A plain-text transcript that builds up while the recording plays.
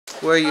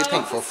What are you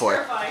thankful for?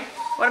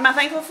 What am I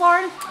thankful for?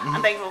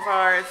 I'm thankful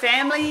for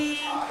family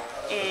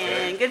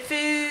and good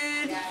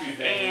food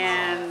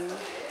and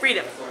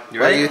freedom.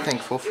 What are you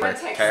thankful for?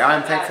 Okay,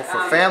 I'm thankful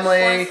for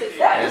family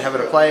and having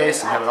a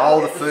place and having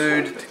all the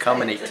food to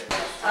come and eat.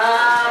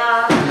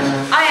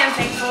 I am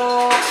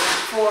thankful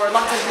for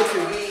lots of good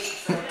food.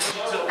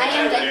 I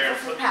am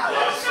thankful for power.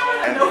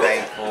 I'm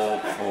thankful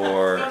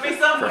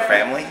for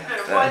family,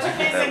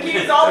 that we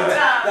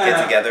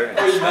get together and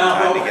spend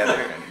time together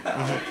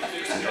and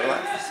just enjoy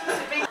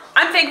life.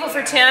 I'm thankful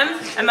for Tim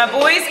and my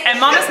boys and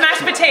Mama's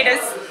mashed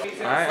potatoes.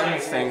 I am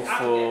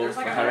thankful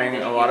for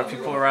having a lot of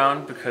people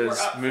around because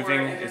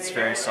moving it's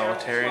very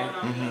solitary.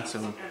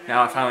 So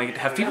now I finally get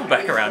to have people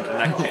back around and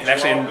I can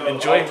actually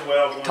enjoy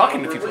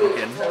talking to people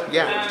again.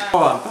 Yeah.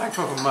 Oh, I'm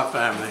thankful for my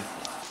family.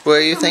 What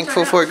are you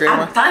thankful for,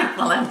 Grandma? I'm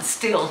thankful I'm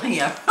still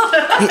here.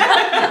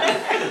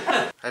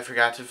 I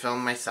forgot to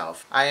film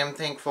myself. I am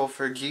thankful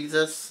for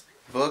Jesus,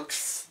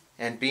 books,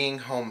 and being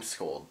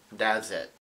homeschooled. That's it.